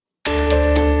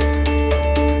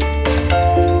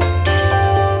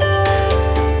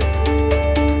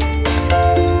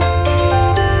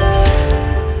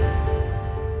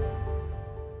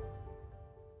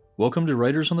Welcome to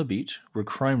Writers on the Beat, where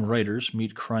crime writers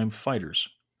meet crime fighters.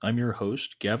 I'm your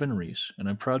host, Gavin Reese, and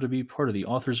I'm proud to be part of the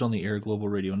Authors on the Air Global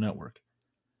Radio Network.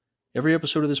 Every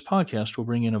episode of this podcast will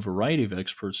bring in a variety of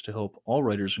experts to help all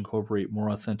writers incorporate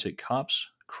more authentic cops,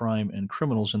 crime, and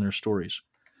criminals in their stories.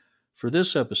 For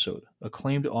this episode,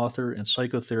 acclaimed author and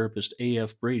psychotherapist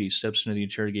A.F. Brady steps into the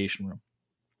interrogation room.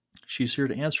 She's here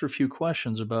to answer a few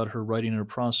questions about her writing and her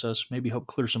process, maybe help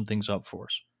clear some things up for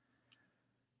us.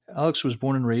 Alex was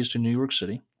born and raised in New York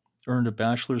City, earned a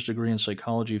bachelor's degree in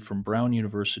psychology from Brown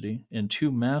University, and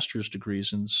 2 master's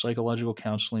degrees in psychological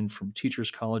counseling from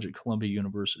Teachers College at Columbia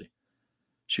University.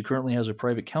 She currently has a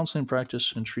private counseling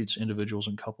practice and treats individuals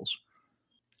and couples.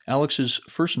 Alex's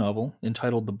first novel,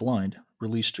 entitled The Blind,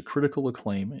 released to critical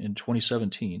acclaim in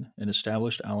 2017 and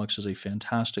established Alex as a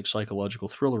fantastic psychological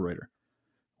thriller writer.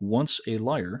 Once a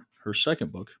Liar, her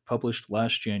second book, published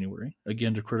last January,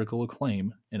 again to critical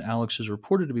acclaim, and Alex is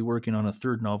reported to be working on a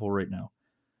third novel right now.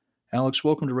 Alex,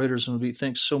 welcome to Writers on the Beat.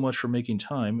 Thanks so much for making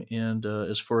time, and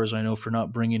as far as I know, for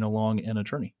not bringing along an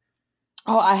attorney.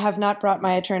 Oh, I have not brought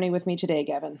my attorney with me today,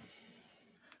 Gavin.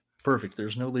 Perfect.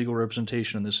 There's no legal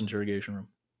representation in this interrogation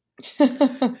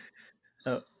room.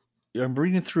 I'm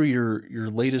reading through your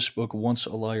latest book, Once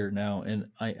a Liar, now, and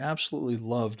I absolutely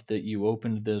loved that you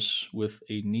opened this with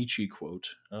a Nietzsche quote.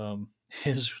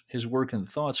 His work and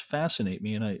thoughts fascinate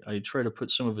me, and I try to put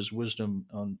some of his wisdom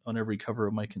on every cover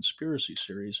of my conspiracy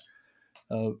series.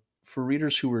 For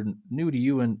readers who are new to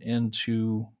you and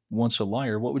to Once a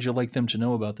Liar, what would you like them to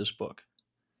know about this book?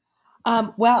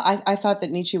 Well, I thought that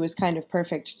Nietzsche was kind of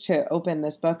perfect to open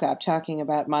this book up, talking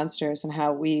about monsters and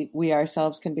how we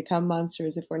ourselves can become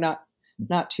monsters if we're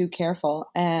not too careful.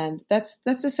 And that's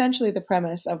essentially the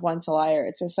premise of Once a Liar.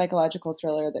 It's a psychological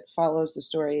thriller that follows the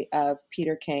story of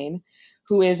Peter Kane,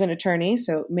 who is an attorney.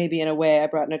 So maybe in a way I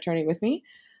brought an attorney with me.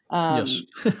 Yes.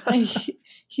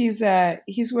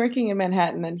 He's working in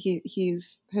Manhattan, and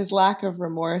his lack of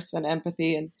remorse and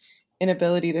empathy and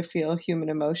inability to feel human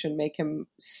emotion make him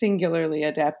singularly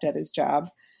adept at his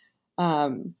job.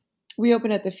 We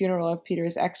open at the funeral of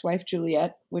Peter's ex-wife,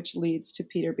 Juliet, which leads to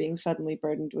Peter being suddenly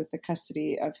burdened with the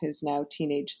custody of his now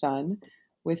teenage son,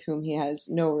 with whom he has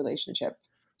no relationship.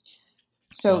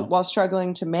 So while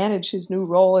struggling to manage his new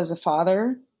role as a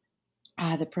father,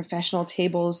 the professional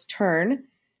tables turn,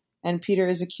 and Peter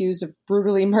is accused of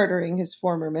brutally murdering his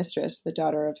former mistress, the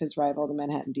daughter of his rival, the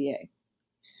Manhattan DA.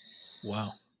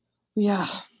 Wow. Yeah.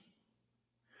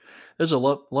 There's a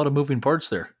lot of moving parts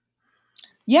there.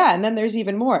 Yeah, and then there's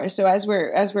even more. So as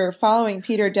we're following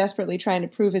Peter desperately trying to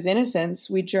prove his innocence,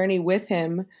 we journey with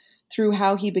him through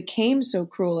how he became so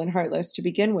cruel and heartless to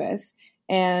begin with,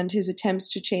 and his attempts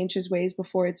to change his ways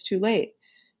before it's too late.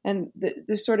 And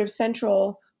the sort of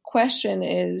central question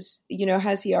is,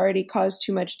 has he already caused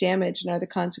too much damage, and are the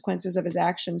consequences of his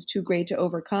actions too great to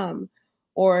overcome?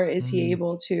 Or is he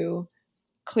able to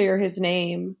clear his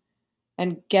name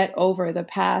and get over the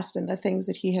past and the things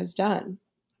that he has done?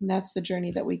 And that's the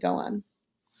journey that we go on.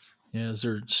 Yeah, is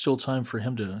there still time for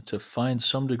him to find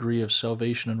some degree of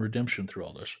salvation and redemption through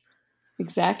all this?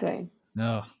 Exactly.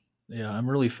 No, yeah, I'm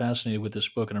really fascinated with this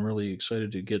book, and I'm really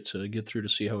excited to get through to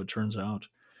see how it turns out.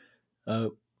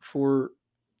 For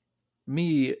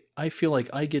me, I feel like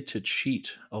I get to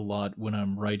cheat a lot when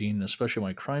I'm writing, especially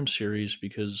my crime series,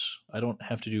 because I don't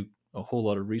have to do a whole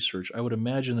lot of research. I would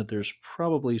imagine that there's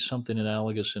probably something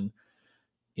analogous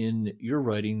in your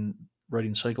writing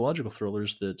psychological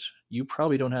thrillers, that you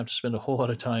probably don't have to spend a whole lot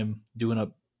of time doing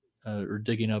up or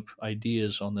digging up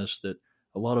ideas on this, that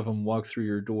a lot of them walk through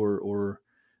your door or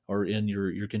are in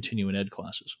your continuing ed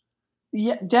classes.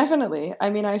 Yeah, definitely. I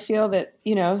mean, I feel that,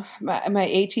 my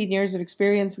 18 years of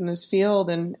experience in this field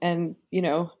and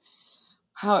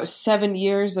how 7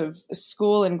 years of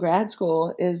school and grad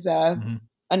school is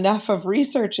enough of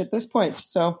research at this point.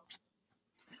 So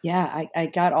yeah, I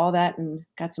got all that and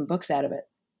got some books out of it.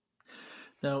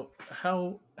 Now,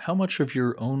 how much of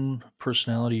your own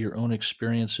personality, your own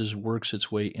experiences works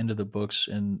its way into the books,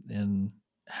 and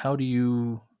how do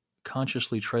you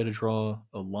consciously try to draw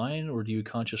a line, or do you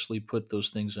consciously put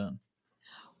those things in?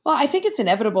 Well, I think it's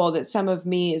inevitable that some of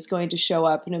me is going to show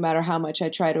up no matter how much I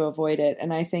try to avoid it.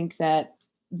 And I think that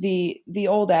the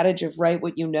old adage of write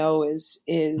what you know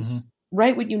is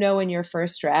write what you know in your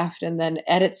first draft and then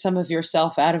edit some of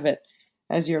yourself out of it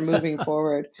as you're moving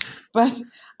forward. But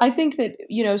I think that,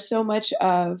 so much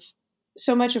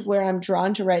of where I'm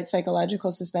drawn to write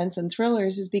psychological suspense and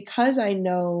thrillers is because I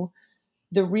know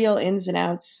the real ins and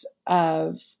outs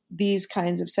of these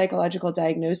kinds of psychological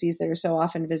diagnoses that are so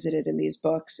often visited in these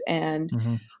books. And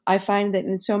Mm-hmm. I find that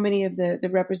in so many of the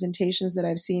representations that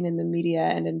I've seen in the media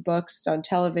and in books, on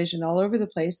television, all over the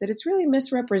place, that it's really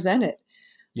misrepresented.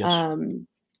 Yes.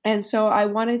 And so I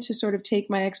wanted to sort of take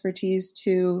my expertise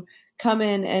to come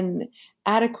in and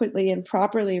adequately and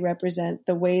properly represent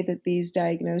the way that these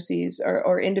diagnoses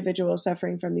or individuals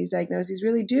suffering from these diagnoses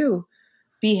really do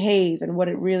behave and what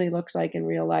it really looks like in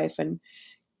real life. And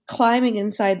climbing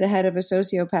inside the head of a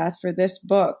sociopath for this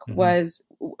book was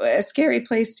a scary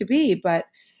place to be, but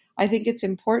I think it's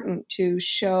important to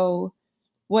show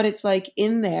what it's like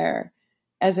in there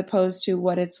as opposed to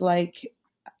what it's like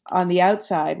on the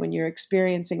outside when you're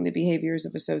experiencing the behaviors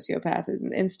of a sociopath,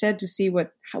 and instead to see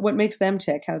what makes them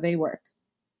tick, how they work.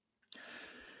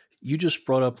 You just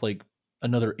brought up like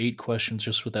another 8 questions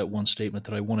just with that one statement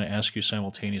that I want to ask you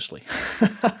simultaneously.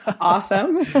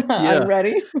 Awesome. Yeah. I'm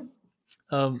ready.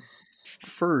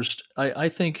 First, I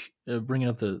think bringing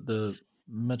up the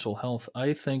mental health,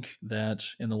 I think that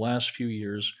in the last few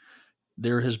years,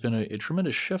 there has been a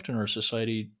tremendous shift in our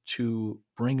society to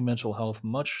bring mental health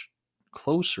much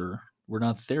closer. We're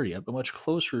not there yet, but much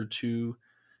closer to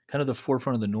kind of the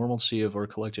forefront of the normalcy of our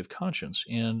collective conscience.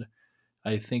 And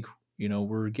I think,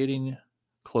 we're getting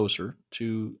closer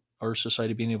to our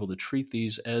society being able to treat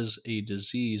these as a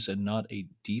disease and not a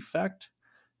defect,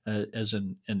 as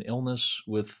an illness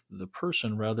with the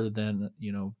person rather than,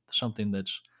 something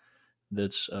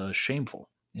that's shameful.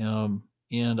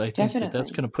 And I think that that's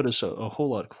Definitely. going to put us a whole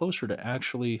lot closer to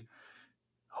actually,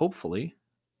 hopefully,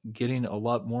 getting a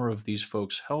lot more of these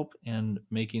folks help and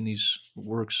making these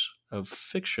works of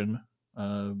fiction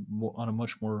on a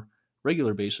much more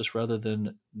regular basis rather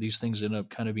than these things end up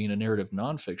kind of being a narrative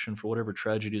nonfiction for whatever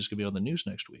tragedy is going to be on the news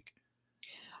next week.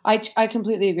 I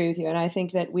completely agree with you. And I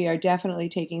think that we are definitely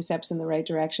taking steps in the right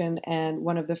direction. And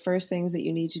one of the first things that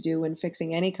you need to do when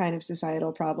fixing any kind of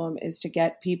societal problem is to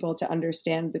get people to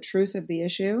understand the truth of the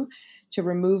issue, to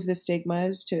remove the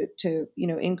stigmas, to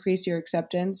increase your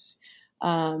acceptance.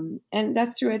 And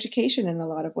that's through education in a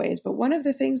lot of ways. But one of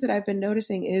the things that I've been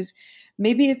noticing is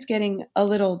maybe it's getting a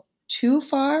little too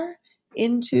far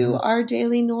into our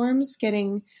daily norms,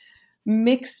 getting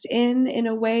mixed in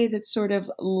a way that's sort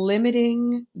of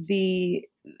limiting the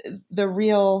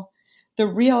real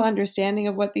understanding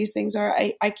of what these things are.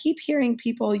 I keep hearing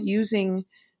people using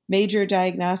major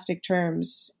diagnostic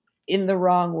terms in the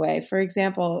wrong way. For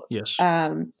example, Yes.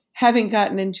 Having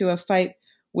gotten into a fight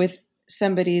with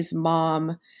somebody's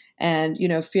mom and,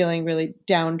 feeling really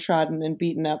downtrodden and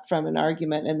beaten up from an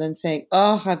argument and then saying,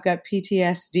 "Oh, I've got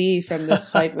PTSD from this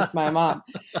fight with my mom."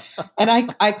 And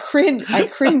I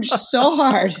cringe so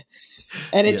hard.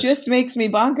 And it just makes me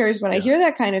bonkers when I hear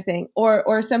that kind of thing.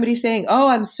 Or somebody saying, "Oh,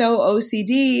 I'm so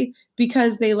OCD,"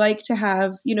 because they like to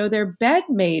have, their bed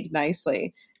made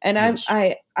nicely. And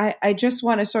I just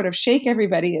want to sort of shake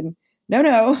everybody and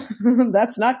no,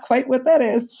 that's not quite what that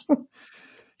is.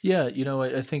 Yeah,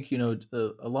 I think,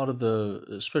 a lot of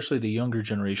especially the younger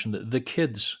generation, the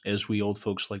kids, as we old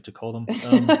folks like to call them,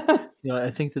 I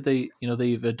think that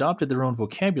they've adopted their own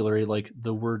vocabulary, like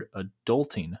the word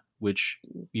adulting, which,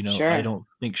 Sure. I don't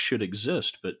think should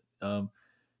exist, but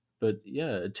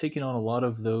yeah, taking on a lot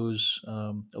of those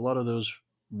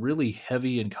really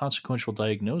heavy and consequential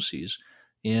diagnoses.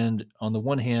 And on the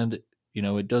one hand,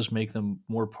 it does make them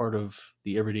more part of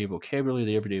the everyday vocabulary,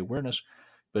 the everyday awareness,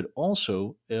 but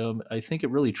also I think it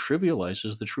really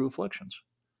trivializes the true afflictions.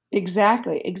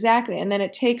 Exactly. And then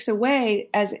it takes away,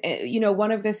 as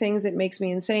one of the things that makes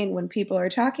me insane when people are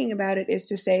talking about it is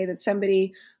to say that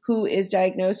somebody who is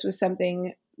diagnosed with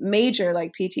something major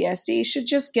like PTSD should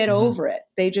just get over it.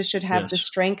 They just should have the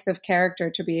strength of character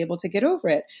to be able to get over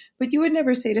it. But you would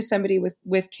never say to somebody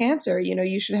with cancer,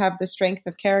 you should have the strength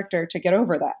of character to get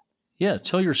over that. Yeah.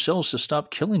 Tell your cells to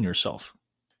stop killing yourself.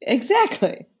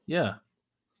 Exactly. Yeah.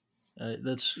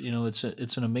 That's,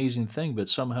 it's an amazing thing, but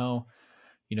somehow,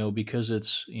 because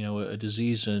it's, a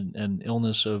disease and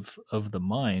illness of the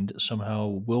mind,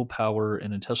 somehow willpower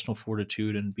and intestinal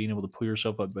fortitude and being able to pull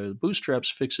yourself up by the bootstraps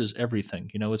fixes everything.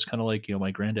 It's kind of like,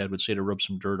 my granddad would say to rub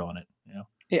some dirt on it.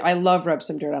 I love rub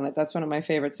some dirt on it. That's one of my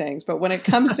favorite sayings. But when it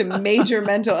comes to major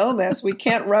mental illness, we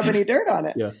can't rub any dirt on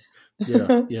it.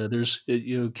 Yeah. There's,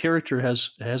 character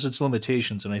has its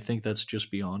limitations, and I think that's just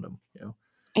beyond them.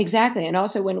 Exactly. And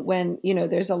also when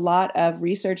there's a lot of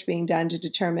research being done to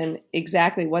determine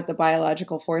exactly what the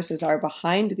biological forces are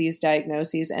behind these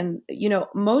diagnoses. And,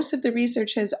 most of the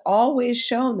research has always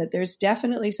shown that there's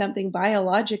definitely something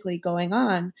biologically going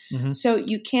on. So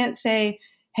you can't say,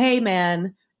 "Hey,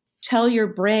 man, tell your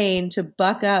brain to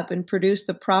buck up and produce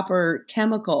the proper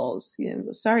chemicals."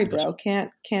 Sorry, bro,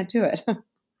 can't do it.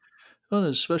 Well,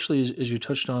 especially as you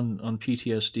touched on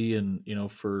PTSD,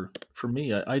 and for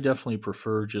me, I definitely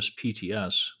prefer just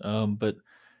PTS. But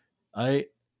I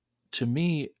to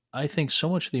me, I think so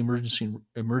much of the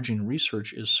emerging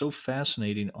research is so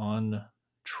fascinating on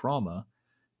trauma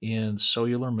and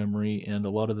cellular memory, and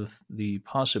a lot of the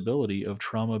possibility of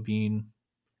trauma being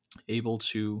able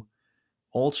to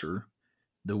alter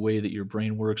the way that your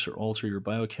brain works or alter your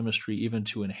biochemistry, even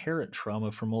to inherit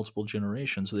trauma from multiple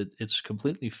generations. That it's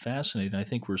completely fascinating. I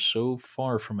think we're so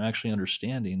far from actually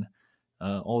understanding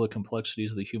all the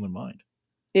complexities of the human mind.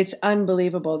 It's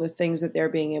unbelievable the things that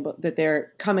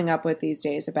they're coming up with these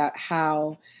days about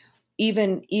how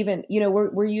even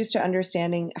we're used to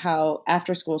understanding how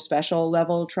after school special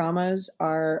level traumas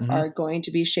are Hmm. going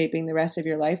to be shaping the rest of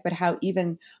your life, but how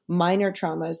even minor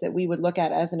traumas that we would look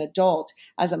at as an adult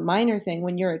as a minor thing,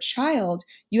 when you're a child,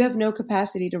 you have no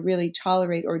capacity to really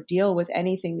tolerate or deal with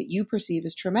anything that you perceive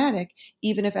as traumatic,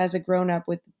 even if as a grown up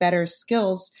with better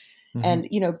skills Hmm. and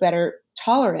better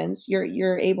tolerance,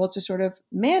 you're able to sort of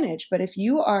manage. But if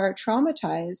you are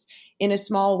traumatized in a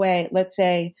small way, let's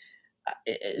say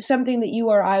something that you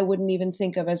or I wouldn't even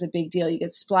think of as a big deal. You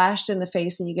get splashed in the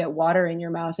face and you get water in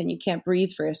your mouth and you can't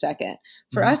breathe for a second.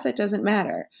 For Hmm. us, that doesn't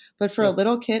matter. But for a Yeah.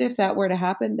 little kid, if that were to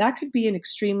happen, that could be an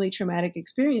extremely traumatic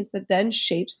experience that then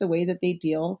shapes the way that they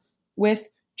deal with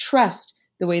trust,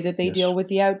 the way that they Yes. deal with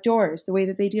the outdoors, the way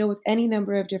that they deal with any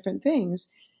number of different things.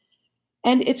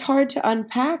 And it's hard to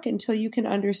unpack until you can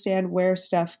understand where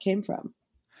stuff came from.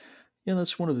 Yeah,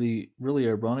 that's one of the really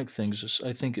ironic things.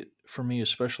 I think for me,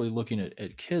 especially looking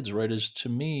at kids, right, is to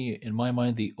me, in my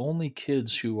mind, the only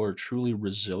kids who are truly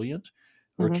resilient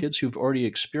are Mm-hmm. kids who've already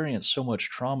experienced so much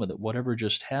trauma that whatever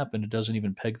just happened, it doesn't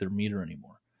even peg their meter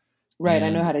anymore. Right. I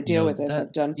know how And to deal with this.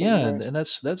 I've done things yeah, worse. and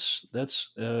that's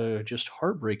just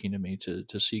heartbreaking to me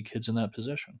to see kids in that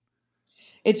position.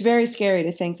 It's very scary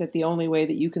to think that the only way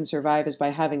that you can survive is by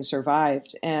having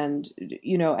survived. And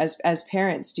as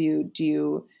parents, do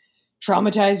you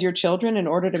traumatize your children in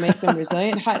order to make them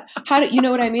resilient? How do you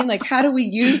know what I mean? Like, how do we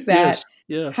use that? Yes,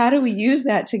 yeah. How do we use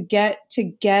that to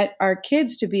get our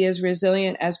kids to be as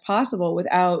resilient as possible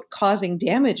without causing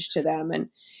damage to them? And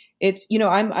it's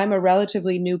I'm a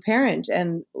relatively new parent,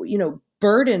 and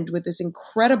burdened with this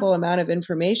incredible amount of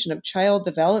information of child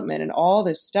development and all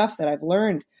this stuff that I've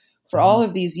learned for all Hmm.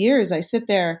 of these years. I sit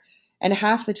there, and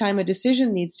half the time a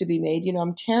decision needs to be made,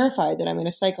 I'm terrified that I'm going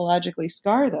to psychologically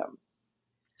scar them.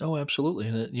 Oh, absolutely.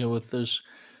 And with there's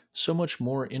so much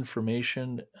more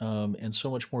information, and so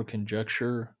much more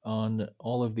conjecture on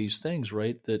all of these things,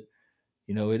 right? That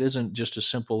it isn't just as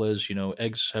simple as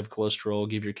eggs have cholesterol,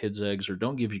 give your kids eggs, or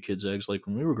don't give your kids eggs. Like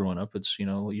when we were growing up, it's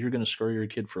you're going to scar your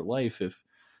kid for life if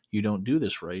you don't do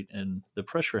this right, and the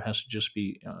pressure has to just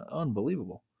be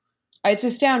unbelievable. It's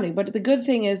astounding. But the good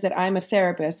thing is that I'm a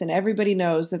therapist, and everybody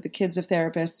knows that the kids of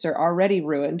therapists are already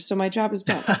ruined. So my job is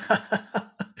done.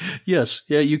 Yes,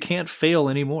 yeah, you can't fail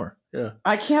anymore. Yeah.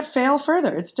 I can't fail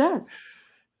further. It's done.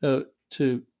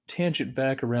 To tangent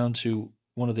back around to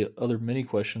one of the other many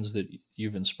questions that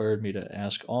you've inspired me to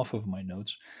ask off of my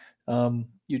notes,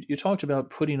 you talked about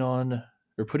putting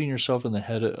yourself in the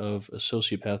head of a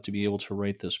sociopath to be able to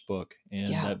write this book,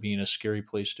 and Yeah. that being a scary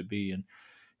place to be. And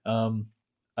um,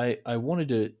 I wanted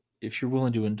to, if you're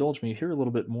willing to indulge me, hear a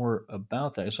little bit more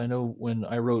about that, because I know when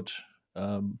I wrote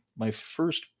my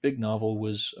first big novel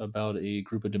was about a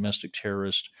group of domestic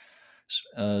terrorists,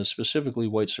 specifically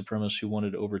white supremacists who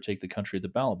wanted to overtake the country at the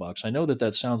ballot box. I know that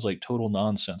that sounds like total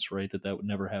nonsense, right? That would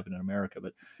never happen in America,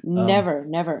 but um, Never,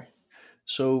 never.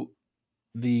 so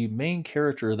the main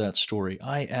character of that story,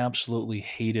 I absolutely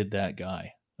hated that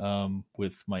guy,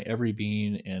 with my every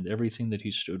being and everything that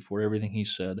he stood for, everything he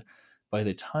said. By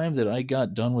the time that I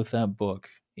got done with that book,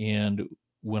 and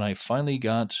when I finally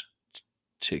got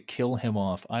to kill him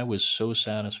off, I was so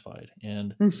satisfied.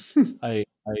 And I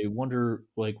wonder,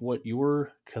 like, what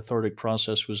your cathartic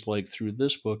process was like through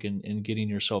this book, and getting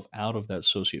yourself out of that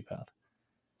sociopath.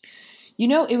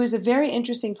 It was a very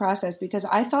interesting process because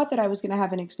I thought that I was going to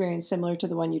have an experience similar to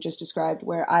the one you just described,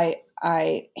 where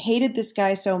I hated this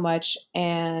guy so much,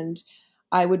 and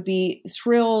I would be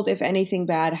thrilled if anything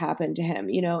bad happened to him,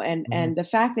 and Hmm. and the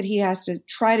fact that he has to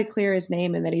try to clear his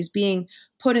name and that he's being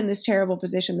put in this terrible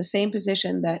position, the same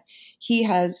position that he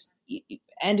has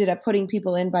ended up putting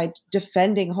people in by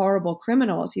defending horrible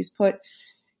criminals. He's put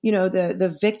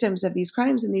the victims of these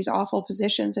crimes in these awful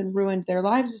positions and ruined their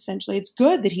lives. Essentially, it's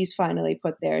good that he's finally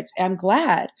put there. I'm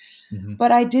glad, Hmm.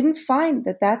 but I didn't find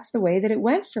that that's the way that it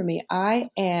went for me. I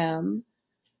am,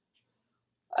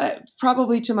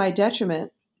 probably to my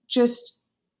detriment, just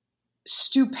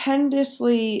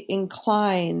stupendously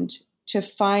inclined to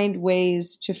find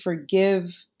ways to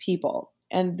forgive people.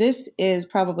 And this is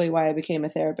probably why I became a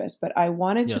therapist, but I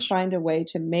wanted to Yes. find a way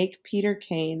to make Peter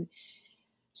Kane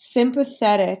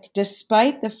sympathetic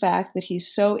despite the fact that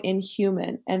he's so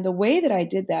inhuman. And the way that I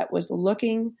did that was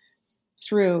looking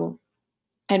through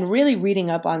and really reading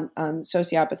up on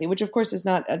sociopathy, which of course is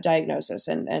not a diagnosis,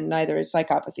 and neither is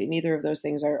psychopathy. Neither of those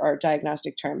things are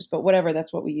diagnostic terms, but whatever,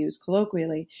 that's what we use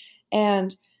colloquially.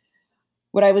 And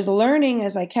what I was learning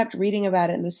as I kept reading about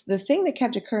it, and the thing that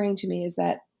kept occurring to me is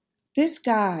that this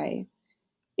guy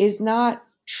is not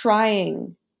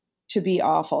trying to be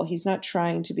awful. He's not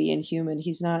trying to be inhuman.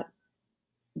 He's not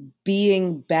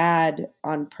being bad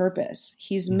on purpose.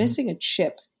 He's missing a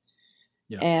chip.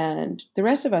 Yeah. And the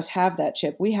rest of us have that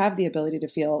chip. We have the ability to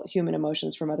feel human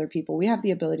emotions from other people. We have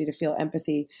the ability to feel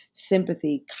empathy,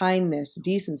 sympathy, kindness,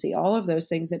 decency, all of those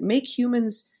things that make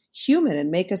humans human and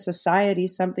make a society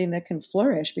something that can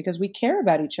flourish because we care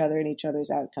about each other and each other's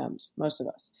outcomes, most of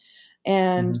us.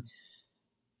 And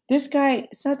this guy,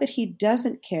 it's not that he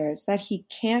doesn't care, it's that he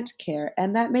can't care.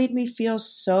 And that made me feel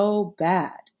so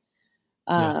bad.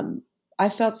 I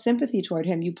felt sympathy toward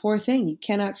him. You poor thing. You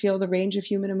cannot feel the range of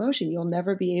human emotion. You'll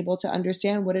never be able to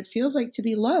understand what it feels like to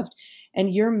be loved.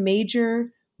 And your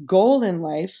major goal in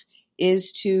life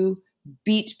is to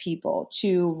beat people,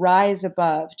 to rise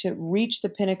above, to reach the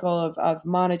pinnacle of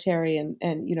monetary and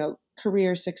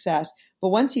career success. But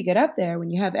once you get up there,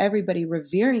 when you have everybody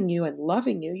revering you and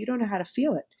loving you, you don't know how to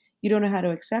feel it. You don't know how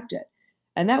to accept it.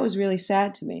 And that was really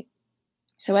sad to me.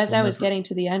 So as I was getting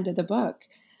to the end of the book,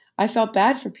 I felt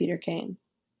bad for Peter Kane.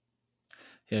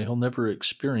 Yeah, he'll never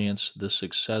experience the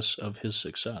success of his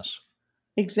success.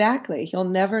 Exactly. He'll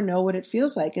never know what it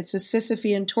feels like. It's a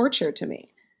Sisyphean torture to me.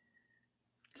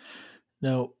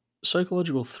 Now,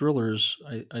 psychological thrillers,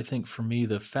 I think for me,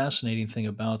 the fascinating thing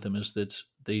about them is that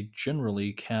they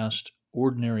generally cast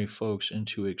ordinary folks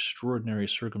into extraordinary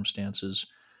circumstances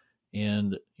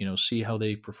and, see how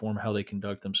they perform, how they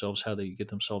conduct themselves, how they get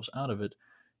themselves out of it.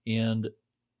 And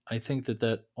I think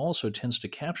that also tends to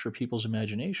capture people's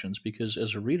imaginations because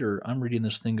as a reader, I'm reading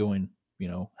this thing going,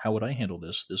 how would I handle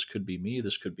this? This could be me.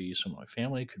 This could be some of my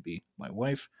family. It could be my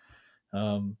wife.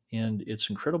 And it's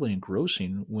incredibly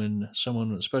engrossing when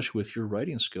someone, especially with your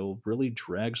writing skill, really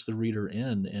drags the reader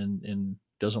in and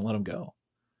doesn't let them go.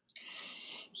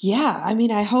 Yeah, I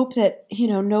mean, I hope that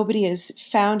nobody is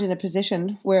found in a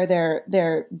position where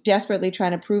they're desperately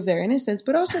trying to prove their innocence,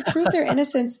 but also prove their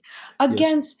innocence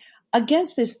against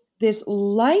this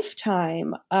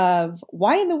lifetime of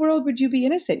why in the world would you be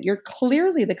innocent? You're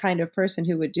clearly the kind of person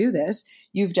who would do this.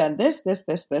 You've done this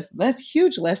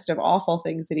huge list of awful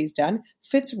things that he's done.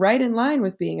 Fits right in line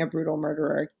with being a brutal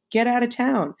murderer. Get out of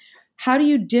town. How do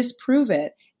you disprove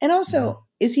it? And also,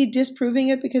 is he disproving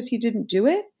it because he didn't do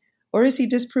it? Or is he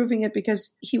disproving it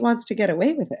because he wants to get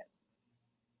away with it?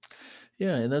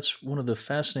 Yeah, and that's one of the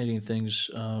fascinating things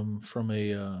from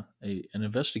an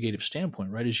investigative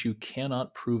standpoint, right? Is you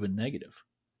cannot prove a negative.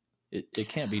 It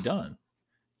can't be done.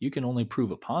 You can only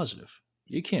prove a positive.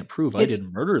 You can't prove I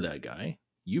didn't murder that guy.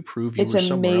 You prove you were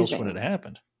somewhere else when it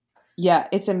happened. Yeah,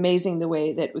 it's amazing the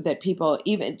way that people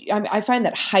I find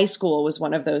that high school was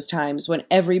one of those times when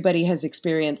everybody has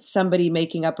experienced somebody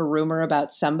making up a rumor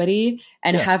about somebody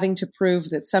and having to prove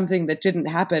that something that didn't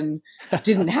happen. And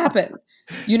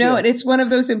it's one of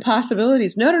those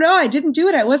impossibilities. No, I didn't do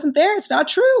it. I wasn't there. It's not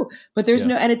true. But there's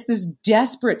and it's this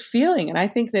desperate feeling. And I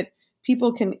think that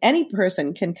any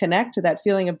person can connect to that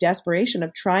feeling of desperation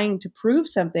of trying to prove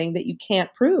something that you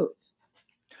can't prove.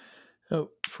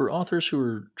 For authors who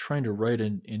are trying to write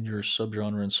in your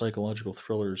subgenre in psychological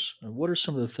thrillers, what are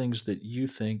some of the things that you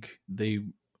think they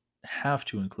have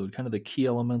to include, kind of the key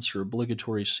elements or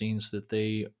obligatory scenes that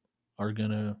they are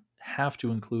going to have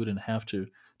to include and have to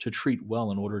treat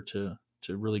well in order to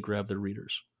really grab their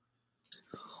readers?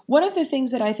 One of the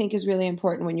things that I think is really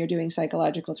important when you're doing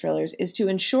psychological thrillers is to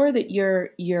ensure that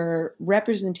your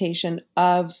representation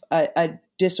of a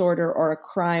disorder or a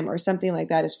crime or something like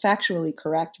that is factually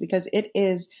correct, because it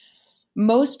is,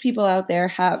 most people out there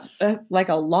have like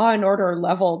a Law and Order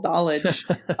level knowledge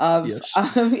of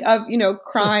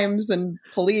crimes and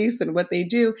police and what they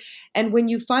do. And when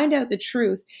you find out the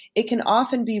truth, it can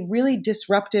often be really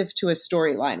disruptive to a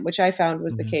storyline, which I found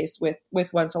was the case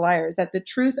with Once a Liar, is that the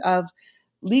truth of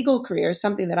legal career,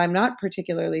 something that I'm not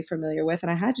particularly familiar with,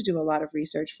 and I had to do a lot of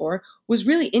research for, was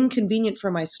really inconvenient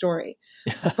for my story.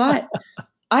 But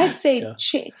I'd say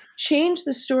change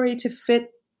the story to fit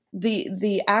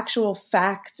the actual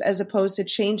facts as opposed to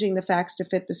changing the facts to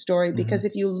fit the story. Because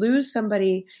if you lose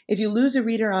a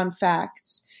reader on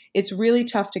facts, it's really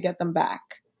tough to get them back.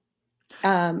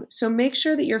 So make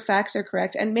sure that your facts are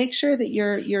correct, and make sure that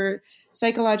your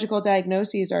psychological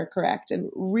diagnoses are correct, and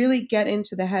really get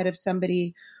into the head of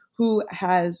somebody who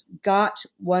has got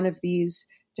one of these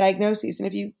diagnoses. And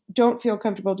if you don't feel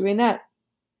comfortable doing that,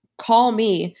 call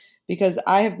me, because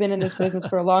I have been in this business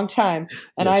for a long time,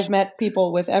 and Yes. I've met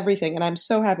people with everything, and I'm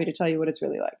so happy to tell you what it's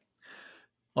really like.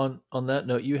 On that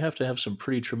note, you have to have some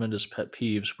pretty tremendous pet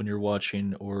peeves when you're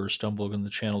watching or stumbling the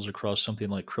channels across something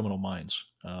like Criminal Minds.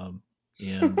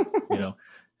 And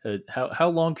how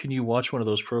long can you watch one of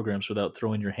those programs without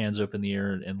throwing your hands up in the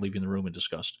air and leaving the room in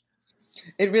disgust?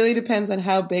 It really depends on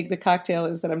how big the cocktail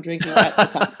is that I'm drinking at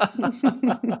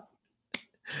the time.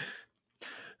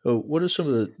 Oh, what are some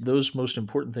of those most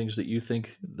important things that you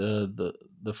think the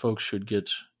folks should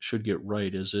get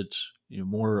right? Is it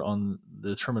more on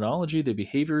the terminology, the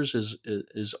behaviors?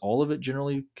 Is all of it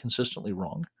generally consistently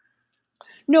wrong?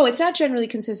 No, it's not generally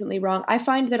consistently wrong. I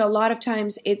find that a lot of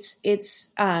times it's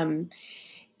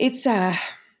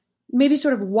maybe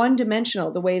sort of one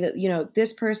dimensional, the way that,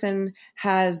 this person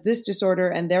has this disorder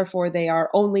and therefore they are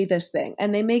only this thing.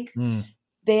 And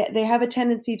they have a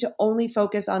tendency to only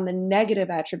focus on the negative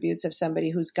attributes of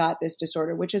somebody who's got this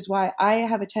disorder, which is why I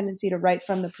have a tendency to write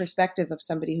from the perspective of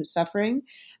somebody who's suffering,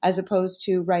 as opposed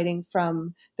to writing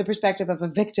from the perspective of a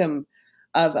victim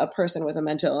of a person with a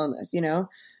mental illness,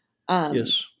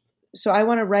 Yes. So I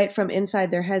want to write from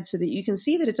inside their head so that you can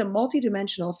see that it's a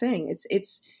multidimensional thing.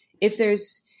 If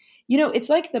there's, it's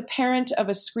like the parent of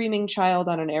a screaming child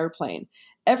on an airplane.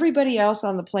 Everybody else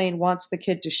on the plane wants the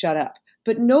kid to shut up,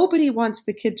 but nobody wants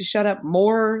the kid to shut up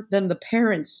more than the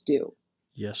parents do.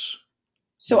 Yes.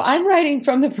 So Yes. I'm writing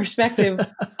from the perspective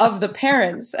of the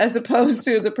parents as opposed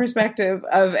to the perspective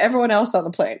of everyone else on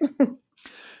the plane.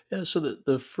 Yeah, so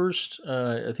the first,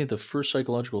 I think the first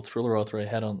psychological thriller author I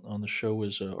had on the show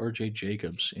was R.J.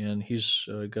 Jacobs, and he's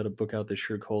got a book out this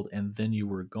year called "And Then You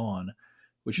Were Gone,"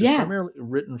 which is Yeah. primarily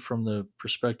written from the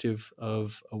perspective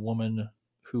of a woman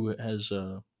who has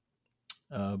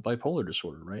bipolar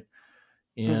disorder, right?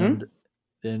 Mm-hmm. And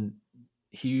then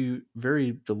he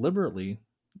very deliberately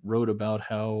wrote about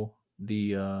how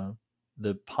the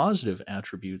positive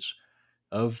attributes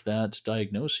of that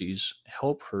diagnosis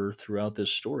help her throughout this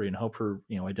story and help her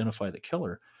identify the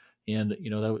killer. And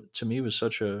that to me was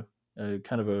such a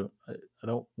kind of I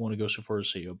don't want to go so far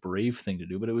as say a brave thing to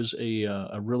do, but it was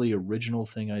a really original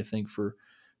thing, I think, for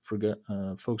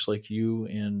folks like you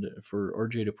and for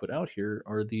RJ to put out here,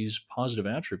 are these positive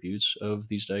attributes of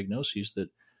these diagnoses that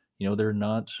they're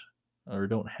not, or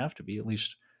don't have to be, at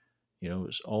least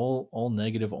it's all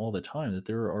negative all the time, that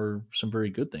there are some very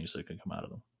good things that can come out of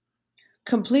them.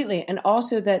 Completely. And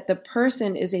also that the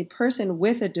person is a person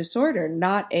with a disorder,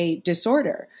 not a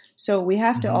disorder. So we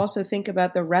have to Mhm. also think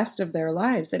about the rest of their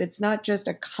lives, that it's not just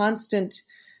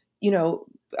you know,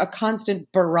 a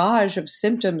constant barrage of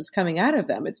symptoms coming out of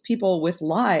them. It's people with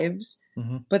lives,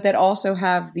 Mhm. but that also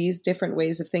have these different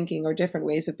ways of thinking or different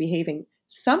ways of behaving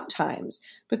sometimes.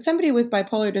 But somebody with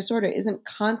bipolar disorder isn't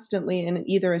constantly in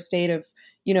either a state of,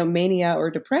 mania or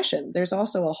depression. There's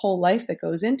also a whole life that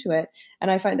goes into it. And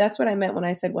I find that's what I meant when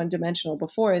I said one dimensional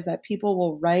before, is that people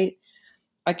will write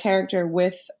a character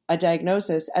with a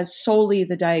diagnosis as solely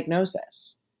the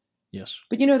diagnosis. Yes.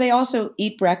 But they also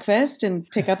eat breakfast and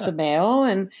pick up the mail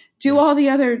and do Yeah. all the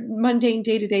other mundane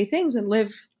day-to-day things and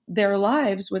live their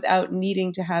lives without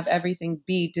needing to have everything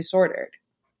be disordered.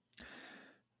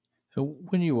 So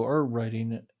when you are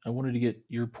writing, I wanted to get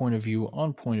your point of view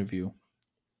on point of view.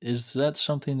 Is that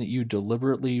something that you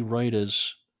deliberately write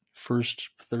as first,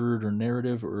 third, or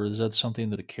narrative, or is that something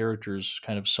that the characters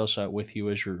kind of suss out with you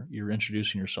as you're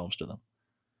introducing yourselves to them?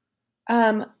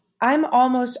 Um, I'm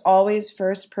almost always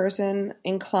first person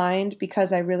inclined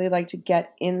because I really like to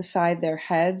get inside their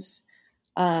heads.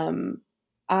 Um,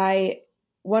 I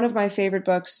One of my favorite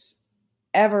books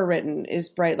ever written is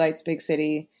Bright Lights Big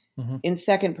City Hmm. in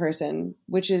second person,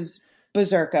 which is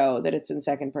berserko that it's in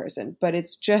second person, but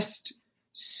it's just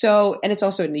so, and it's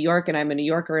also in New York, and I'm a New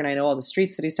Yorker, and I know all the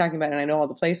streets that he's talking about, and I know all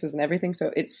the places and everything. So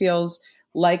it feels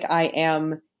like I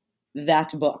am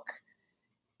that book.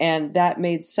 And that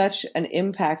made such an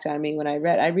impact on me when I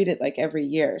read it like every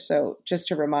year. So just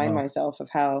to remind Wow. myself of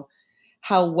how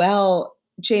well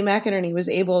Jay McInerney was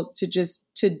able to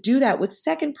do that with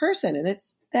second person. And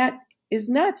that is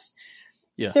nuts.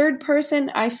 Yeah. Third person,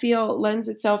 I feel, lends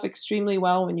itself extremely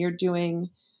well when you're doing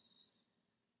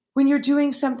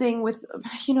something with,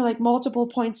 like multiple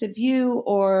points of view,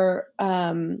 or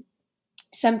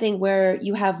something where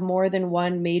you have more than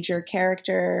one major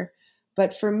character.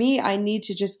 But for me, I need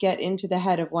to just get into the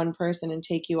head of one person and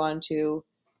take you onto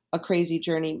a crazy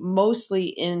journey, mostly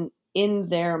in in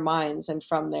their minds and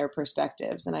from their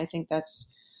perspectives. And I think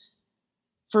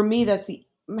for me, that's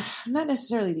not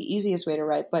necessarily the easiest way to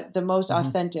write, but the most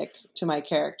authentic to my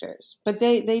characters. But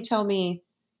they tell me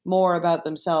more about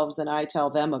themselves than I tell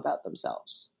them about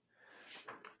themselves.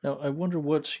 Now, I wonder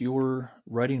what your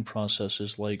writing process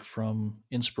is like from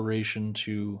inspiration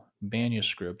to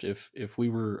manuscript. If we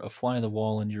were a fly on the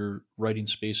wall in your writing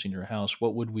space in your house,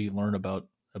 what would we learn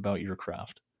about your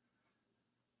craft?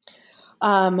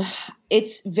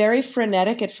 It's very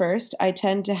frenetic at first. I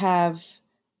tend to have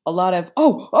a lot of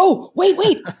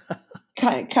wait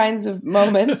kinds of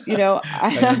moments.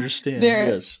 I understand.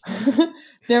 there Yes.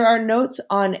 there are notes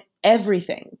on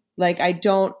everything. Like I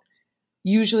don't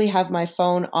usually have my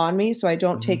phone on me, so I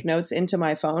don't take notes into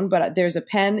my phone, but there's a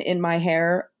pen in my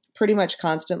hair pretty much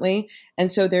constantly.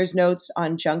 And so there's notes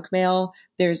on junk mail.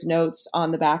 There's notes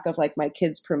on the back of like my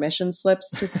kids' permission slips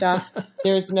to stuff.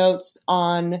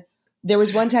 There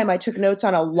was one time I took notes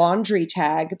on a laundry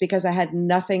tag because I had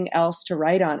nothing else to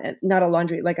write on it. Not a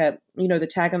laundry, like the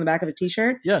tag on the back of a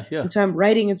t-shirt. Yeah, yeah. And so I'm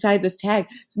writing inside this tag.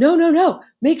 No.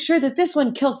 Make sure that this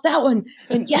one kills that one.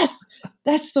 And yes,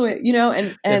 that's the way,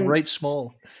 and write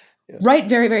small. Yeah. Write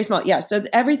very, very small. Yeah. So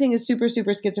everything is super,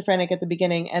 super schizophrenic at the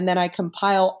beginning. And then I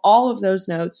compile all of those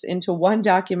notes into one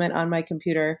document on my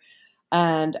computer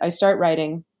and I start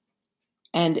writing.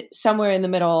 And somewhere in the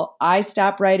middle, I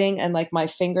stop writing and like my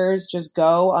fingers just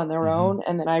go on their own.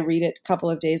 And then I read it a couple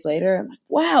of days later. I'm like,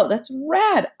 wow, that's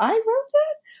rad. I wrote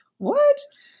that? What?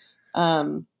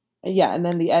 Yeah. And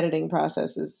then the editing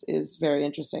process is very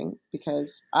interesting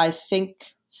because I think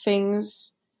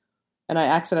things and I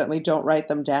accidentally don't write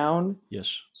them down.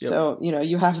 Yes. Yep. So,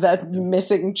 you have that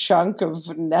missing chunk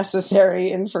of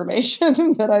necessary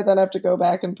information that I then have to go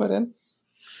back and put in.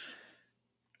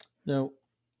 Now,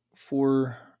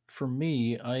 for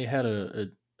me, I had a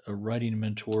writing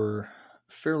mentor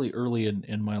fairly early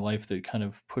in my life that kind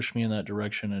of pushed me in that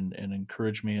direction and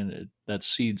encouraged me, and that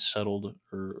seed settled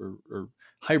or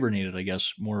hibernated, I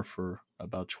guess, more for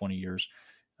about 20 years.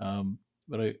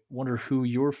 But I wonder who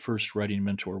your first writing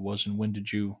mentor was, and when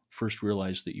did you first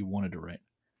realize that you wanted to write?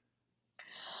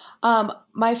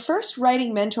 My first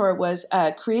writing mentor was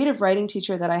a creative writing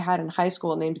teacher that I had in high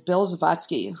school named Bill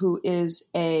Zavatsky, who's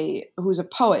a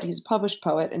poet. He's a published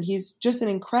poet, and he's just an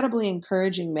incredibly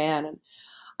encouraging man. And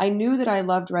I knew that I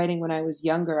loved writing when I was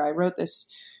younger. I wrote this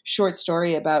short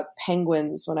story about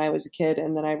penguins when I was a kid,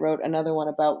 and then I wrote another one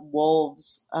about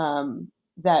wolves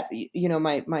that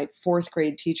my fourth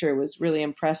grade teacher was really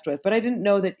impressed with. But I didn't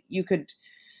know that you could.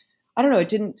 I don't know, it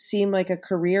didn't seem like a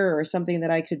career or something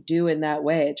that I could do in that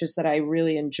way. It's just that I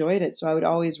really enjoyed it. So I would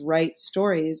always write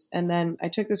stories. And then I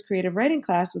took this creative writing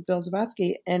class with Bill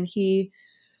Zavatsky, and he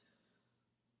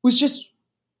was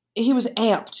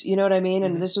amped, you know what I mean?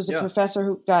 And this was a professor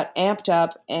who got amped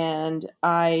up, and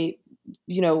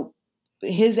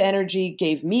his energy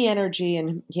gave me energy,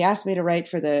 and he asked me to write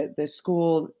for the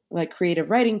school, like creative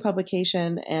writing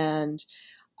publication. And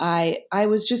I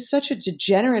was just such a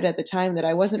degenerate at the time that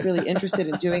I wasn't really interested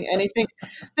in doing anything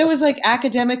that was like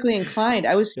academically inclined.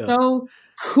 I was so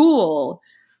cool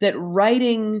that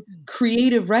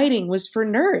creative writing was for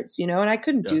nerds, and I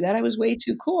couldn't do that. I was way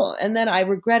too cool. And then I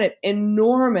regret it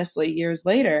enormously years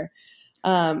later.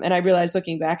 And I realized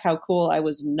looking back how cool I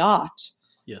was not.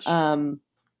 Yes.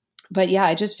 But yeah,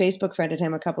 I just Facebook friended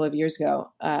him a couple of years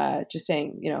ago, just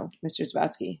saying, Mr.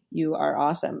 Zavatsky, you are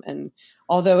awesome. And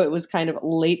although it was kind of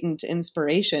latent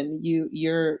inspiration,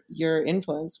 your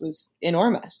influence was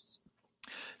enormous.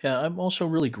 Yeah, I'm also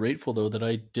really grateful though that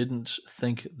I didn't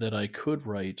think that I could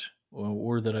write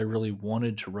or that I really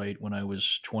wanted to write when I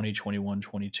was 20, 21,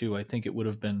 22. I think it would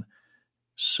have been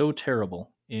so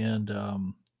terrible. And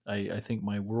I think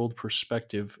my world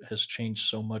perspective has changed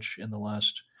so much in the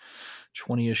last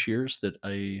 20-ish years that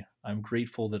I'm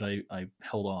grateful that I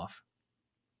held off.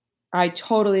 I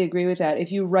totally agree with that.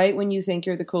 If you write when you think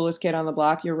you're the coolest kid on the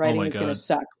block, your writing is going to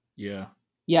suck. Yeah.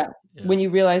 When you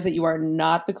realize that you are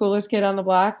not the coolest kid on the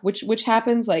block, which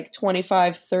happens like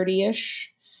 25,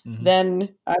 30-ish, then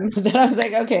I was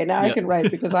like, okay, now I can write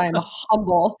because I am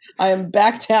humble. I am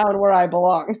back down where I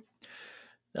belong.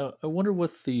 Now, I wonder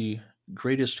what the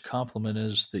greatest compliment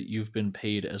is that you've been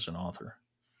paid as an author.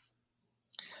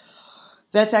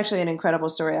 That's actually an incredible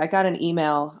story. I got an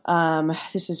email.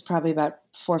 This is probably about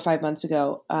 4 or 5 months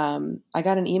ago. I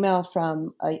got an email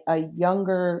from a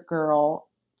younger girl,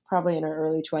 probably in her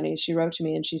early 20s. She wrote to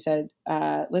me and she said,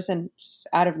 listen,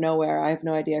 out of nowhere, I have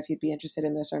no idea if you'd be interested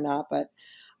in this or not, but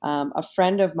a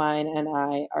friend of mine and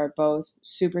I are both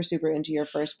super, super into your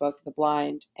first book, The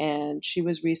Blind. And she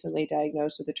was recently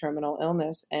diagnosed with a terminal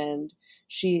illness, and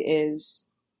she is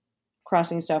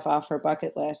crossing stuff off her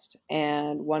bucket list.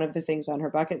 And one of the things on her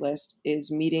bucket list is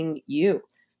meeting you,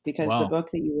 because the Wow.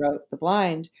 book that you wrote, The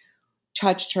Blind,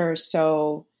 touched her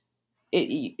so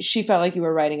she felt like you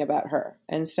were writing about her.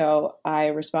 And so I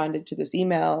responded to this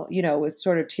email, with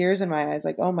sort of tears in my eyes,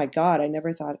 like, oh my God, I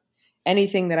never thought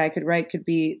anything that I could write could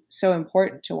be so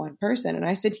important to one person. And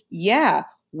I said, yeah,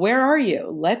 where are you?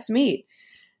 Let's meet.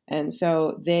 And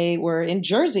so they were in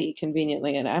Jersey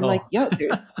conveniently. And I'm like, Oh. yo,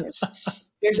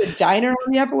 there's a diner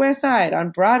on the Upper West Side on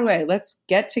Broadway. Let's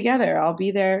get together. I'll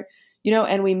be there.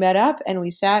 And we met up and we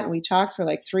sat and we talked for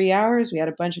like 3 hours. We had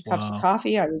a bunch of cups of Wow.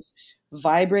 coffee. I was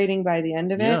vibrating by the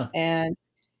end of it. Yeah. And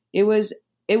it was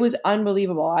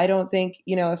unbelievable. I don't think,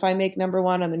 if I make number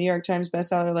one on the New York Times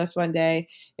bestseller list one day,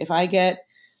 if I get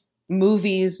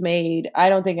movies made, I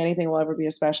don't think anything will ever be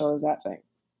as special as that thing.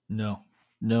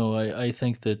 No, I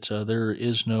think that there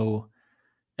is no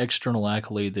external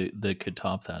accolade that could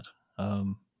top that.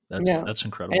 No. That's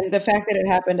incredible. And the fact that it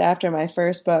happened after my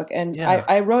first book, and Yeah.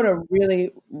 I wrote a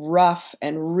really rough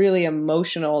and really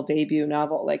emotional debut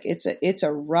novel. Like it's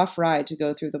a rough ride to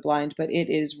go through The Blind, but it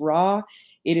is raw,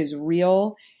 it is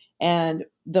real. And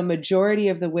the majority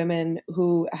of the women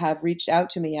who have reached out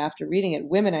to me after reading it,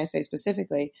 women I say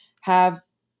specifically, the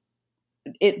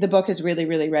book has really,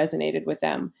 really resonated with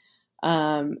them.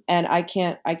 And I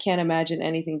can't imagine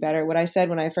anything better. What I said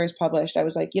when I first published, I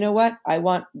was like, you know what? I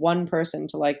want one person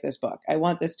to like this book. I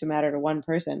want this to matter to one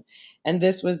person. And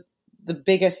this was the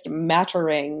biggest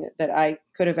mattering that I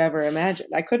could have ever imagined.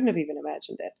 I couldn't have even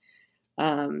imagined it.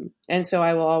 And so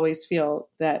I will always feel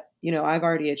that, I've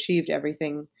already achieved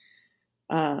everything,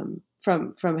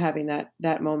 from having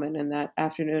that moment and that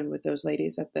afternoon with those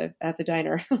ladies at the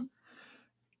diner.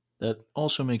 That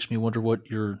also makes me wonder what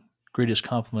your greatest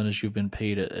compliment is you've been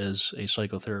paid as a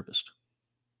psychotherapist.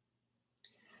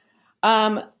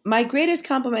 My greatest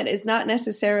compliment is not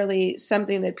necessarily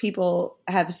something that people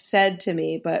have said to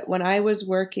me, but when I was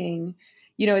working,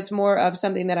 it's more of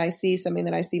something that I see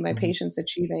my patients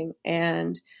achieving.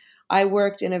 And I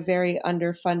worked in a very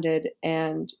underfunded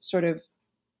and sort of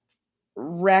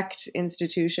wrecked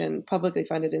institution, publicly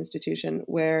funded institution,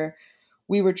 where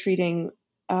we were treating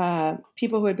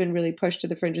people who had been really pushed to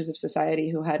the fringes of society,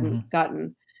 who hadn't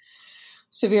gotten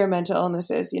severe mental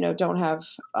illnesses, don't have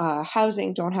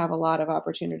housing, don't have a lot of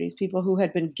opportunities, people who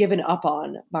had been given up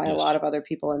on by a lot of other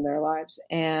people in their lives.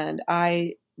 And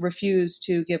I refuse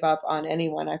to give up on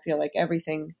anyone. I feel like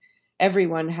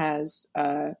everyone has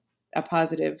a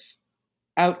positive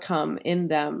outcome in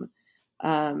them.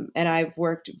 And I've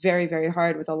worked very, very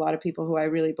hard with a lot of people who I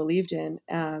really believed in.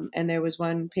 And there was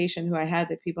one patient who I had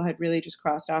that people had really just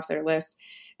crossed off their list,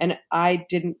 and I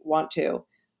didn't want to.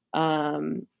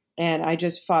 And I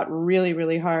just fought really,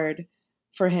 really hard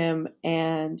for him.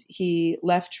 And he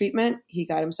left treatment. He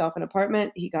got himself an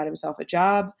apartment. He got himself a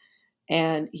job.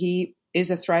 And he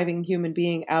is a thriving human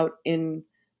being out in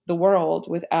the world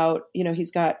without,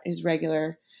 he's got his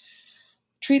regular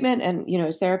treatment and,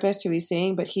 his therapist who he's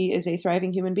seeing, but he is a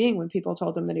thriving human being when people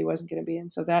told him that he wasn't going to be.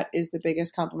 And so that is the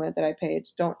biggest compliment that I paid.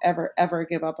 Don't ever, ever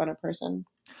give up on a person.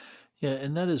 Yeah,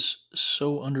 and that is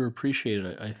so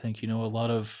underappreciated. I think, a lot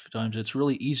of times it's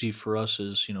really easy for us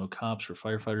as, cops or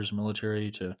firefighters,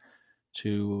 military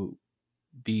to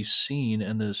be seen,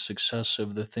 and the success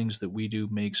of the things that we do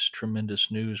makes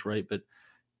tremendous news, right? But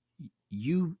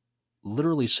you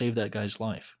literally saved that guy's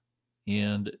life,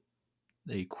 and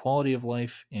a quality of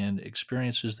life and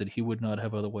experiences that he would not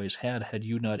have otherwise had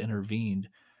you not intervened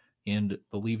and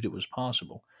believed it was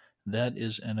possible. That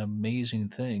is an amazing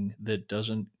thing that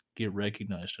doesn't get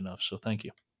recognized enough. So thank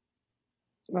you.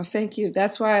 Well, thank you.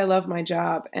 That's why I love my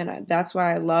job. And that's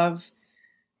why I love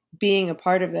being a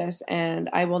part of this. And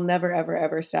I will never, ever,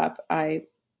 ever stop. I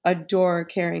adore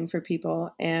caring for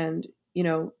people and,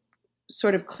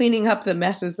 sort of cleaning up the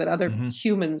messes that other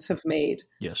humans have made.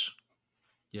 Yes.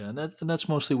 Yeah, and that's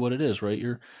mostly what it is, right?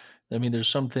 There's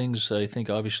some things I think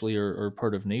obviously are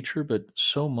part of nature, but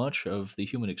so much of the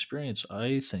human experience,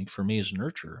 I think, for me, is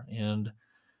nurture, and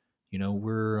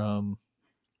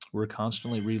we're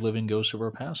constantly reliving ghosts of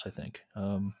our past. I think.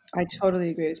 I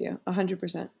totally agree with you,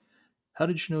 100%. How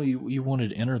did you know you wanted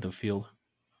to enter the field?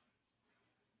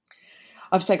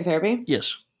 Of psychotherapy?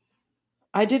 Yes.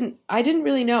 I didn't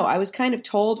really know. I was kind of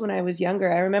told when I was younger.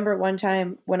 I remember one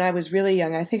time when I was really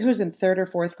young, I think it was in 3rd or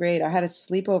 4th grade, I had a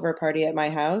sleepover party at my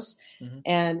house,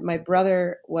 and my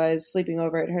brother was sleeping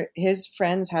over at his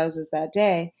friends' houses that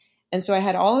day. And so I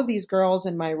had all of these girls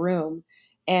in my room,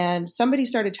 and somebody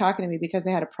started talking to me because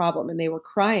they had a problem and they were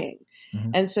crying.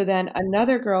 And so then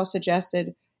another girl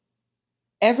suggested,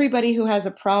 everybody who has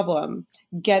a problem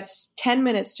gets 10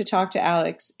 minutes to talk to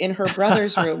Alex in her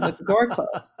brother's room with the door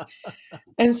closed.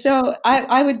 And so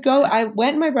I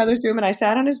went in my brother's room and I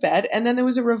sat on his bed, and then there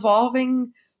was a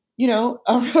revolving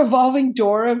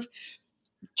door of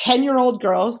 10-year-old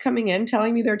girls coming in,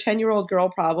 telling me their 10-year-old girl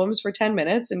problems for 10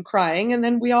 minutes and crying. And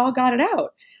then we all got it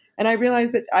out. And I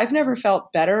realized that I've never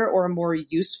felt better or more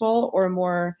useful or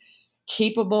more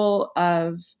capable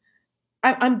of,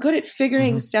 I'm good at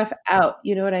figuring stuff out.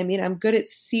 You know what I mean? I'm good at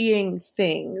seeing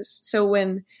things. So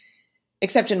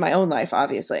except in my own life,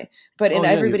 obviously, but in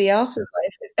everybody else's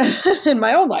life, in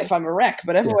my own life, I'm a wreck,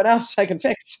 but everyone else I can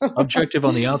fix. Objective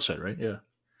on the outset, right? Yeah.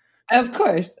 Of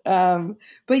course.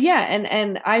 But yeah,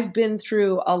 and I've been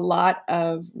through a lot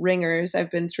of ringers. I've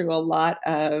been through a lot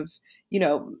of,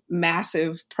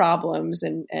 massive problems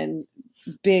and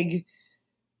big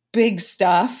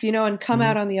stuff, and come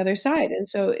out on the other side. And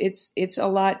so it's a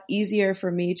lot easier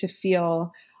for me to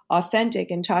feel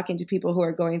authentic in talking to people who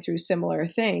are going through similar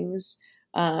things,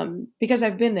 because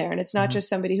I've been there, and it's not just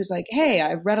somebody who's like, hey,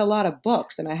 I've read a lot of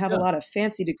books and I have a lot of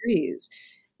fancy degrees.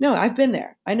 No, I've been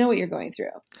there. I know what you're going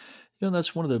through.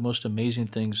 That's one of the most amazing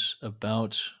things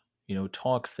about,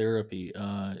 talk therapy,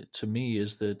 to me,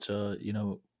 is that,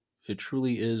 it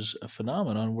truly is a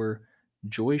phenomenon where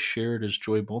joy shared is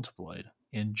joy multiplied.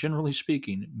 And generally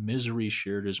speaking, misery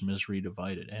shared is misery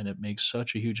divided. And it makes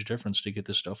such a huge difference to get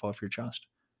this stuff off your chest.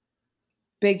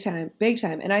 Big time, big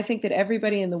time. And I think that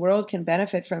everybody in the world can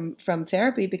benefit from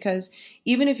therapy, because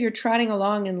even if you're trotting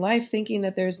along in life thinking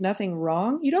that there's nothing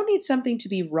wrong, you don't need something to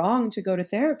be wrong to go to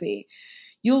therapy.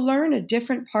 You'll learn a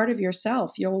different part of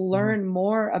yourself. You'll learn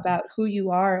more about who you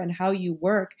are and how you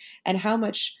work and how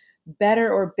much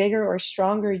better or bigger or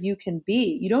stronger you can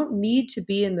be. You don't need to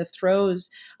be in the throes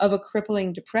of a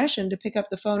crippling depression to pick up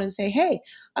the phone and say, hey,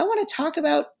 I want to talk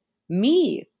about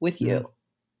me with you.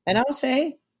 And I'll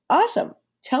say, awesome.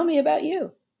 Tell me about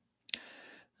you.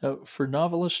 For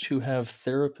novelists who have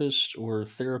therapists or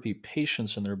therapy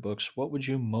patients in their books, what would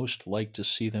you most like to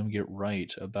see them get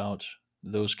right about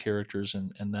those characters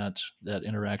and that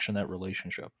interaction, that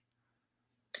relationship?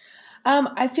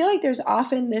 I feel like there's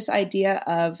often this idea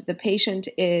of the patient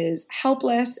is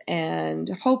helpless and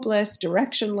hopeless,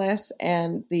 directionless,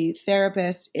 and the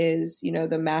therapist is,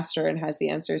 the master and has the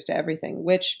answers to everything,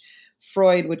 which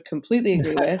Freud would completely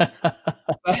agree with.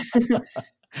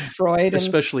 Freud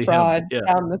Especially and Fraud him.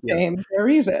 sound the same for a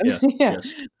reason. Yes.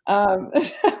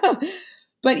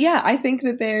 But yeah, I think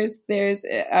that there's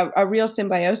a real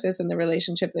symbiosis in the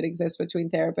relationship that exists between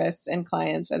therapists and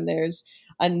clients, and there's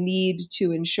a need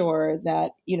to ensure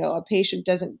that a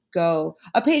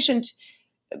patient,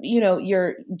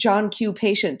 your John Q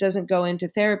patient doesn't go into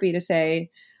therapy to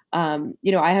say, I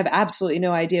have absolutely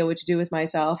no idea what to do with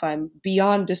myself. I'm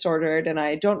beyond disordered and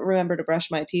I don't remember to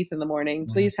brush my teeth in the morning.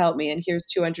 Please help me. And here's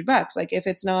 $200. Like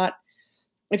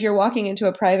if you're walking into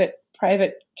a private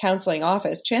counseling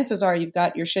office, chances are you've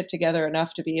got your shit together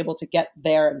enough to be able to get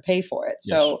there and pay for it.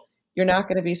 Yes. So you're not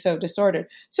going to be so disordered.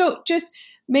 So just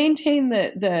maintain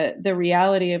the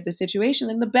reality of the situation.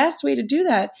 And the best way to do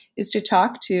that is to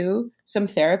talk to some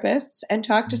therapists and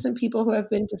talk to some people who have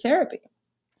been to therapy.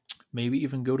 Maybe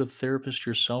even go to the therapist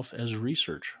yourself as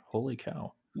research. Holy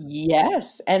cow.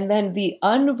 Yes. And then the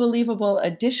unbelievable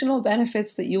additional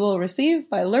benefits that you will receive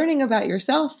by learning about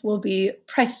yourself will be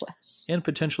priceless. And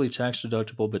potentially tax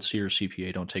deductible, but see your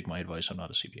CPA. Don't take my advice. I'm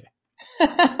not a CPA.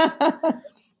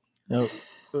 Now,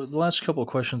 the last couple of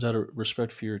questions, out of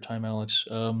respect for your time, Alex.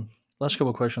 Last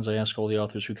couple of questions I ask all the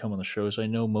authors who come on the show is, I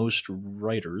know most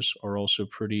writers are also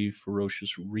pretty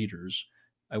ferocious readers.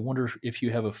 I wonder if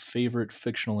you have a favorite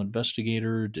fictional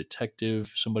investigator,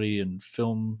 detective, somebody in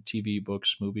film, TV,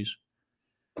 books, movies.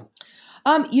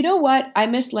 You know what? I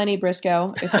miss Lenny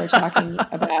Briscoe, if we're talking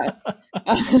about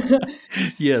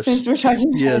yes. Since we're talking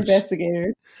about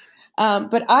investigators.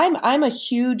 But I'm a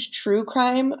huge true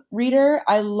crime reader.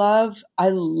 I love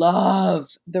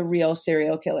the real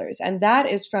serial killers, and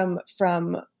that is from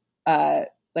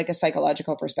like a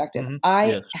psychological perspective.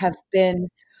 I have been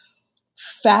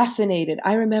fascinated.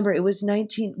 I remember it was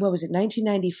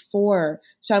 1994.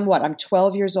 So I'm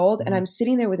 12 years old, and I'm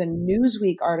sitting there with a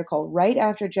Newsweek article right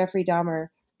after Jeffrey Dahmer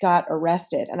got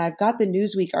arrested, and I've got the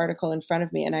Newsweek article in front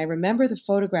of me, and I remember the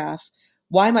photograph.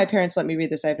 Why my parents let me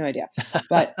read this, I have no idea.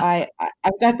 But I've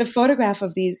got the photograph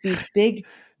of these big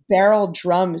barrel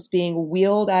drums being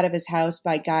wheeled out of his house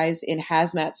by guys in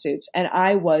hazmat suits, and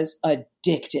I was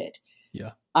addicted.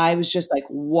 Yeah. I was just like,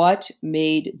 what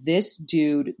made this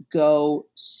dude go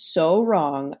so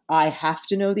wrong? I have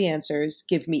to know the answers.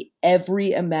 Give me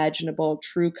every imaginable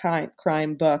true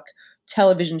crime book,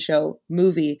 television show,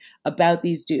 movie about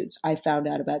these dudes. I found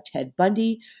out about Ted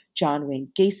Bundy, John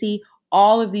Wayne Gacy,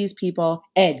 all of these people.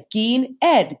 Ed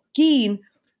Gein,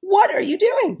 what are you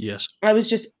doing? Yes. I was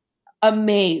just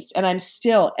amazed. And I'm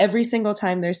still, every single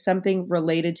time there's something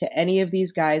related to any of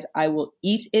these guys, I will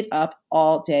eat it up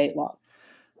all day long.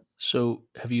 So,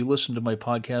 have you listened to my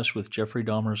podcast with Jeffrey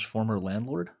Dahmer's former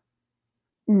landlord?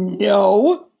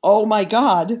 No. Oh my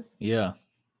God. Yeah.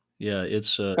 Yeah,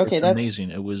 it's Okay,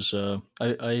 amazing. It was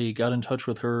I got in touch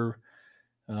with her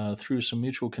through some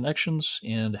mutual connections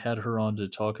and had her on to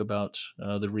talk about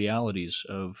the realities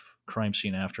of crime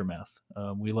scene aftermath.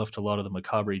 We left a lot of the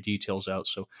macabre details out,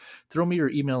 so throw me your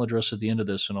email address at the end of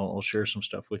this, and I'll share some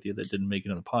stuff with you that didn't make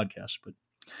it in the podcast. But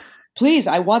please,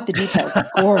 I want the details. The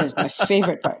gore is my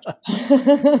favorite part.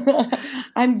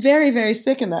 I'm very, very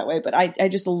sick in that way, but I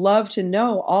just love to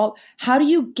know all. How do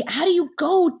you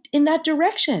go in that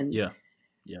direction? Yeah.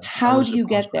 How do you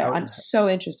get there? I'm so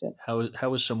interested.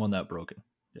 How is someone that broken?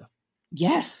 Yeah.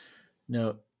 Yes.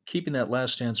 Now, keeping that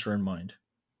last answer in mind,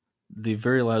 the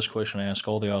very last question I ask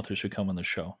all the authors who come on the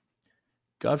show.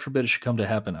 God forbid it should come to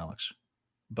happen, Alex.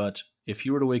 But if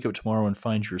you were to wake up tomorrow and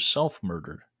find yourself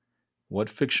murdered, what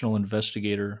fictional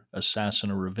investigator, assassin,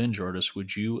 or revenge artist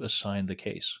would you assign the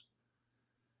case?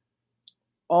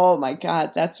 Oh my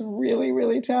God, that's really,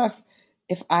 really tough.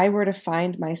 If I were to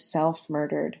find myself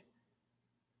murdered,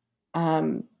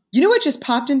 you know what just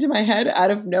popped into my head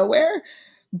out of nowhere?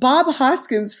 Bob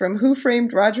Hoskins from Who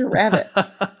Framed Roger Rabbit.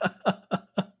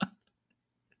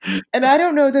 And I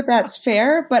don't know that that's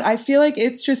fair, but I feel like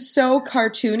it's just so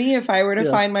cartoony if I were to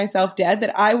find myself dead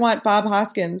that I want Bob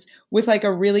Hoskins with like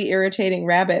a really irritating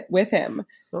rabbit with him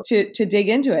to dig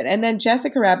into it. And then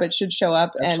Jessica Rabbit should show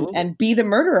up and be the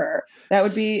murderer. That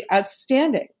would be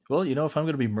outstanding. Well, if I'm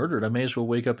going to be murdered, I may as well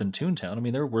wake up in Toontown. I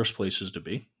mean, there are worse places to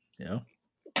be,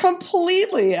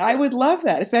 Completely. I would love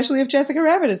that, especially if Jessica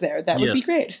Rabbit is there. That would be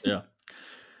great. Yeah.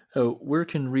 Where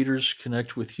can readers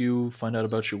connect with you, find out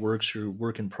about your works, your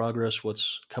work in progress,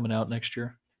 what's coming out next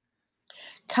year?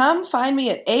 Come find me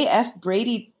at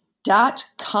afbrady.com.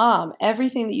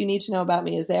 Everything that you need to know about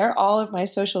me is there. All of my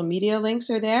social media links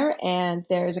are there, and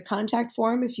there's a contact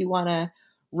form if you want to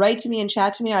write to me and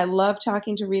chat to me. I love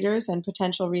talking to readers and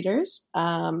potential readers.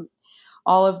 All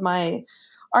of my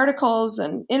articles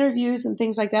and interviews and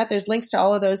things like that, there's links to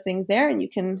all of those things there, and you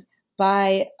can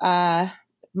buy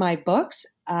my books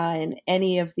in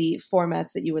any of the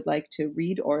formats that you would like to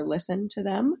read or listen to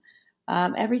them.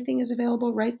 Everything is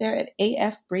available right there at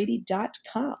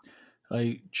afbrady.com.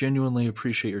 I genuinely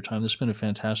appreciate your time. This has been a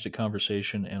fantastic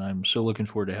conversation, and I'm so looking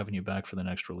forward to having you back for the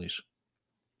next release.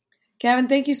 Gavin,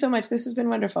 thank you so much. This has been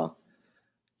wonderful.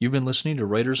 You've been listening to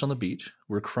Writers on the Beat,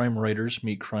 where crime writers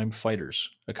meet crime fighters,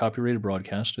 a copyrighted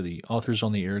broadcast of the Authors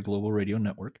on the Air Global Radio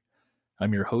Network.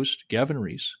 I'm your host, Gavin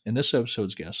Reese, and this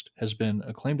episode's guest has been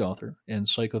acclaimed author and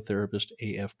psychotherapist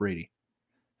A.F. Brady.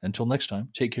 Until next time,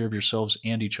 take care of yourselves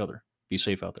and each other. Be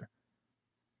safe out there.